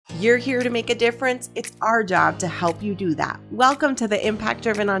you're here to make a difference, it's our job to help you do that. Welcome to the Impact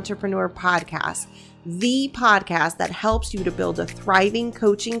Driven Entrepreneur Podcast, the podcast that helps you to build a thriving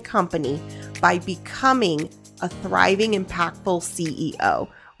coaching company by becoming a thriving, impactful CEO.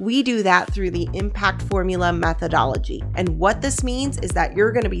 We do that through the Impact Formula methodology. And what this means is that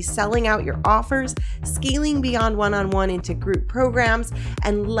you're going to be selling out your offers, scaling beyond one-on-one into group programs,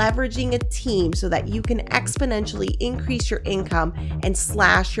 and leveraging a team so that you can exponentially increase your income and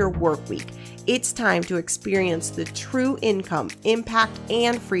slash your work week. It's time to experience the true income, impact,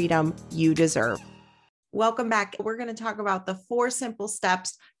 and freedom you deserve. Welcome back. We're going to talk about the 4 simple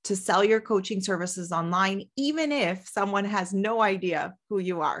steps to sell your coaching services online, even if someone has no idea who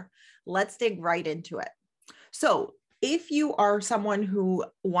you are. Let's dig right into it. So if you are someone who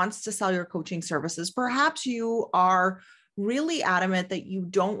wants to sell your coaching services, perhaps you are really adamant that you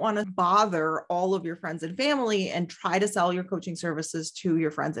don't want to bother all of your friends and family and try to sell your coaching services to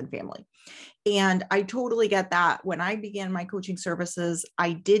your friends and family. And I totally get that. When I began my coaching services,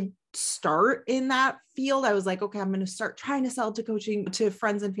 I did start in that field. I was like, okay, I'm going to start trying to sell to coaching to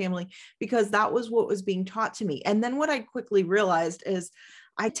friends and family because that was what was being taught to me. And then what I quickly realized is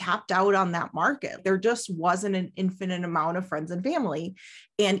I tapped out on that market. There just wasn't an infinite amount of friends and family.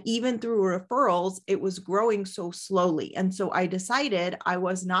 And even through referrals, it was growing so slowly. And so I decided I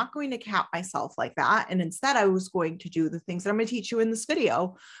was not going to cap myself like that. And instead, I was going to do the things that I'm going to teach you in this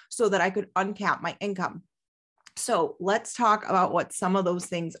video so that I could uncap my income. So let's talk about what some of those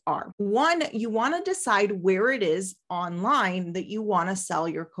things are. One, you want to decide where it is online that you want to sell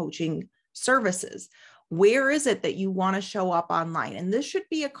your coaching services. Where is it that you want to show up online? And this should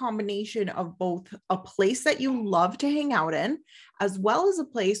be a combination of both a place that you love to hang out in, as well as a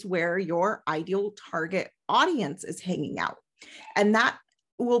place where your ideal target audience is hanging out. And that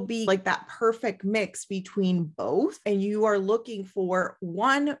will be like that perfect mix between both. And you are looking for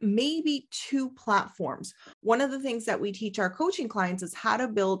 1, maybe 2 platforms. One of the things that we teach our coaching clients is how to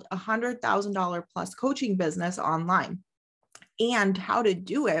build a $100,000 plus coaching business online, and how to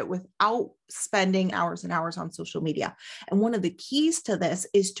do it without spending hours and hours on social media. And one of the keys to this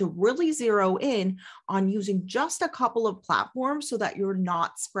is to really zero in on using just a couple of platforms so that you're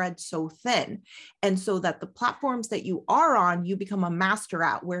not spread so thin. And so that the platforms that you are on, you become a master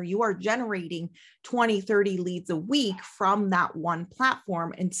at, where you are generating 20, 30 leads a week from that one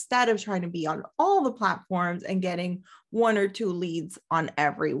platform, instead of trying to be on all the platforms and getting 1 or 2 leads on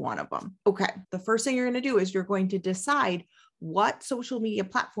every one of them. Okay. The first thing you're going to do is you're going to decide what social media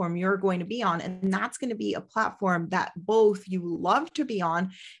platform you're going to be on. And that's going to be a platform that both you love to be on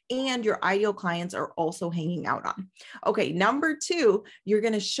and your ideal clients are also hanging out on. Okay. Number 2, you're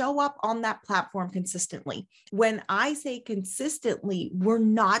going to show up on that platform consistently. When I say consistently, we're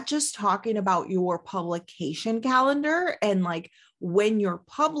not just talking about your publication calendar and like when you're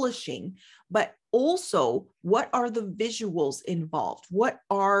publishing, but also what are the visuals involved? What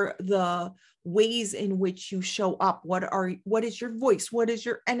are the ways in which you show up? What is your voice? What is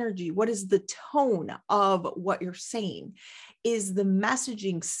your energy? What is the tone of what you're saying? Is the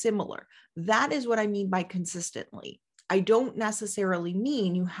messaging similar? That is what I mean by consistently. I don't necessarily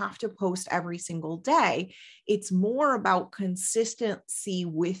mean you have to post every single day. It's more about consistency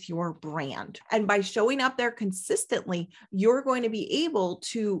with your brand. And by showing up there consistently, you're going to be able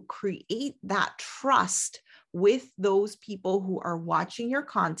to create that trust with those people who are watching your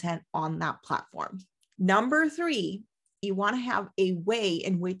content on that platform. Number 3, you want to have a way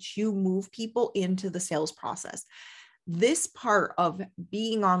in which you move people into the sales process. This part of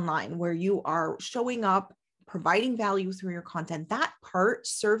being online, where you are showing up, providing value through your content, that part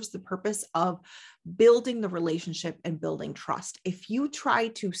serves the purpose of building the relationship and building trust. If you try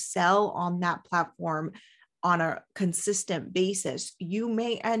to sell on that platform on a consistent basis, you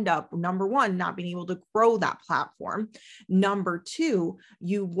may end up, number 1, not being able to grow that platform. Number 2,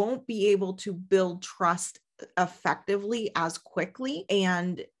 you won't be able to build trust effectively as quickly.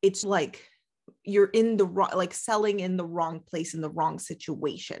 And it's like you're in the wrong, like selling in the wrong place, in the wrong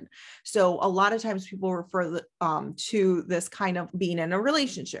situation. So a lot of times people refer to this kind of being in a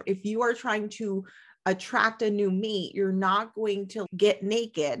relationship. If you are trying to attract a new mate, you're not going to get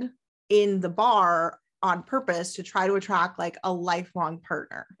naked in the bar on purpose to try to attract like a lifelong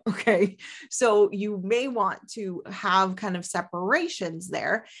partner. Okay. So you may want to have kind of separations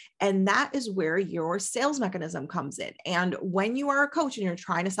there. And that is where your sales mechanism comes in. And when you are a coach and you're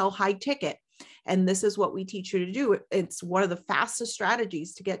trying to sell high ticket, And this is what we teach you to do. It's one of the fastest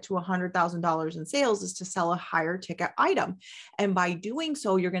strategies to get to $100,000 in sales is to sell a higher ticket item. And by doing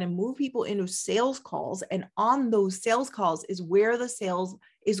so, you're going to move people into sales calls. And on those sales calls is where the sales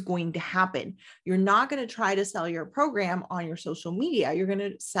is going to happen. You're not going to try to sell your program on your social media. You're going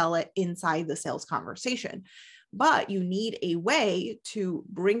to sell it inside the sales conversation. But you need a way to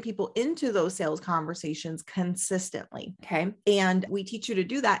bring people into those sales conversations consistently. Okay. And we teach you to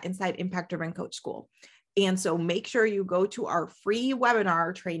do that inside Impact Driven Coach School. And so make sure you go to our free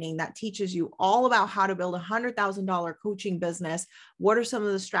webinar training that teaches you all about how to build a $100,000 coaching business. What are some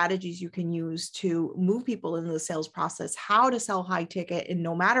of the strategies you can use to move people into the sales process, how to sell high ticket, and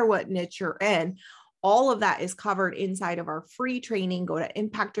no matter what niche you're in, all of that is covered inside of our free training. Go to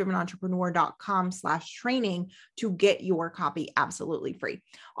impactdrivenentrepreneur.com/training to get your copy absolutely free.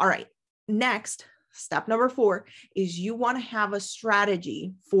 All right. Next, step number 4 is you want to have a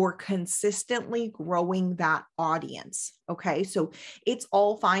strategy for consistently growing that audience. Okay. So it's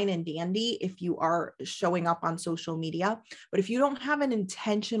all fine and dandy if you are showing up on social media, but if you don't have an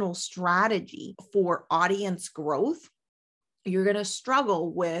intentional strategy for audience growth, you're going to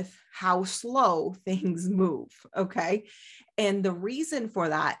struggle with how slow things move. Okay. And the reason for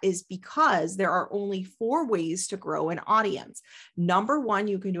that is because there are only 4 ways to grow an audience. Number 1,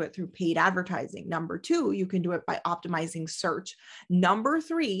 you can do it through paid advertising. Number 2, you can do it by optimizing search. Number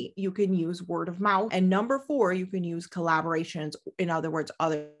 3, you can use word of mouth. And number 4, you can use collaborations. In other words,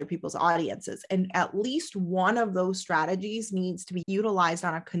 other people's audiences. And at least one of those strategies needs to be utilized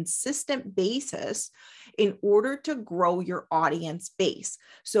on a consistent basis in order to grow your audience base.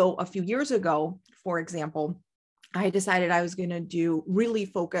 So a few years ago, for example, I decided I was going to really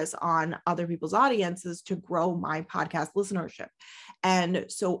focus on other people's audiences to grow my podcast listenership. And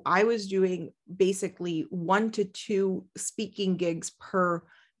so I was doing basically 1 to 2 speaking gigs per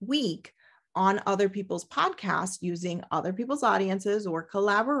week on other people's podcasts using other people's audiences or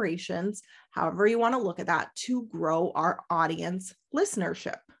collaborations, however you want to look at that, to grow our audience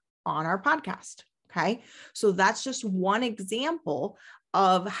listenership on our podcast. Okay. So that's just one example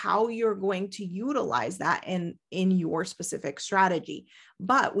of how you're going to utilize that in your specific strategy.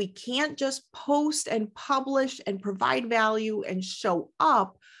 But we can't just post and publish and provide value and show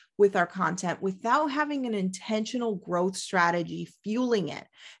up with our content without having an intentional growth strategy fueling it,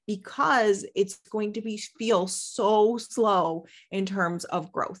 because it's going to feel so slow in terms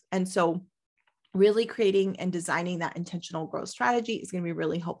of growth. And so really creating and designing that intentional growth strategy is going to be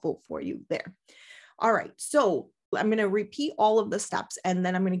really helpful for you there. All right. So I'm going to repeat all of the steps, and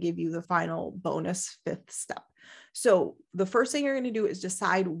then I'm going to give you the final bonus 5th step. So the first thing you're going to do is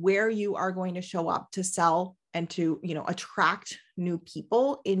decide where you are going to show up to sell and to, attract new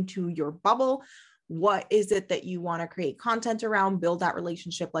people into your bubble. What is it that you want to create content around, build that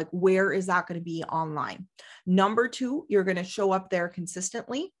relationship? Like, where is that going to be online? Number 2, you're going to show up there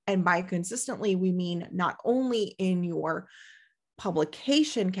consistently. And by consistently, we mean not only in your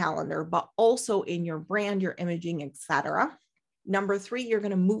publication calendar, but also in your brand, your imaging, etc. Number 3, you're going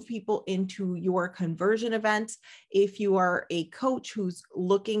to move people into your conversion events. If you are a coach who's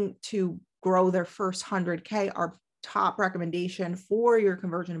looking to grow their first 100K, our top recommendation for your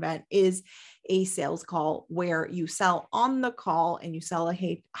conversion event is a sales call where you sell on the call and you sell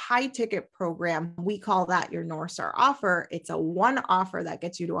a high ticket program. We call that your North Star offer. It's a one offer that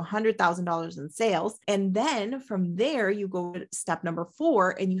gets you to $100,000 in sales. And then from there, you go to step number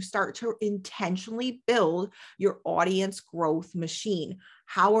 4 and you start to intentionally build your audience growth machine.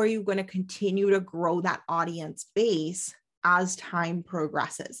 How are you going to continue to grow that audience base as time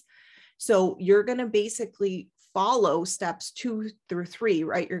progresses? So you're going to basically follow steps 2 through 3,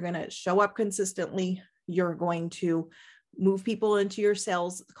 right? You're going to show up consistently. You're going to move people into your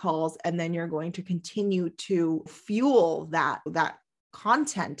sales calls, and then you're going to continue to fuel that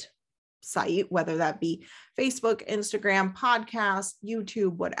content site, whether that be Facebook, Instagram, podcast,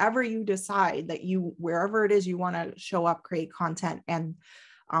 YouTube, whatever you decide that wherever it is you want to show up, create content, and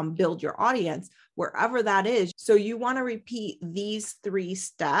build your audience, wherever that is. So you want to repeat these 3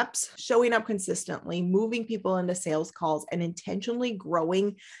 steps: showing up consistently, moving people into sales calls, and intentionally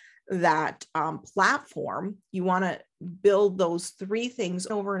growing that platform. You want to build those 3 things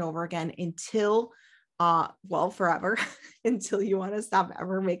over and over again until forever, until you want to stop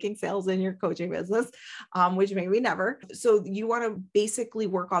ever making sales in your coaching business, which maybe never. So you want to basically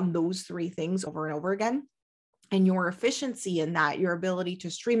work on those 3 things over and over again. And your efficiency in that, your ability to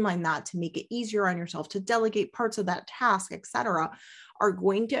streamline that, to make it easier on yourself, to delegate parts of that task, et cetera, are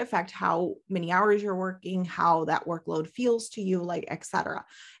going to affect how many hours you're working, how that workload feels to you, like, etc.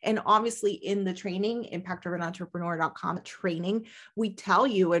 And obviously in the training, impactdrivenentrepreneur.com training, we tell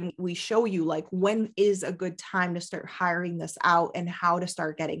you and we show you like when is a good time to start hiring this out and how to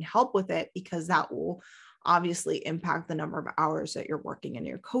start getting help with it, because that will obviously impact the number of hours that you're working in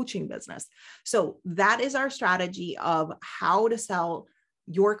your coaching business. So that is our strategy of how to sell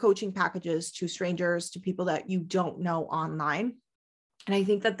your coaching packages to strangers, to people that you don't know online. And I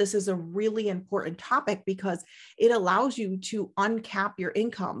think that this is a really important topic because it allows you to uncap your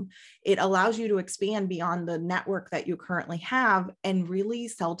income. It allows you to expand beyond the network that you currently have and really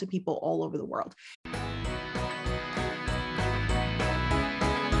sell to people all over the world.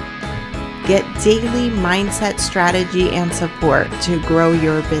 Get daily mindset strategy and support to grow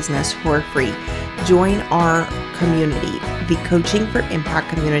your business for free. Join our community, the Coaching for Impact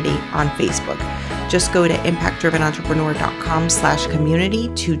community on Facebook. Just go to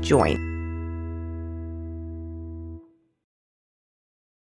impactdrivenentrepreneur.com/community to join.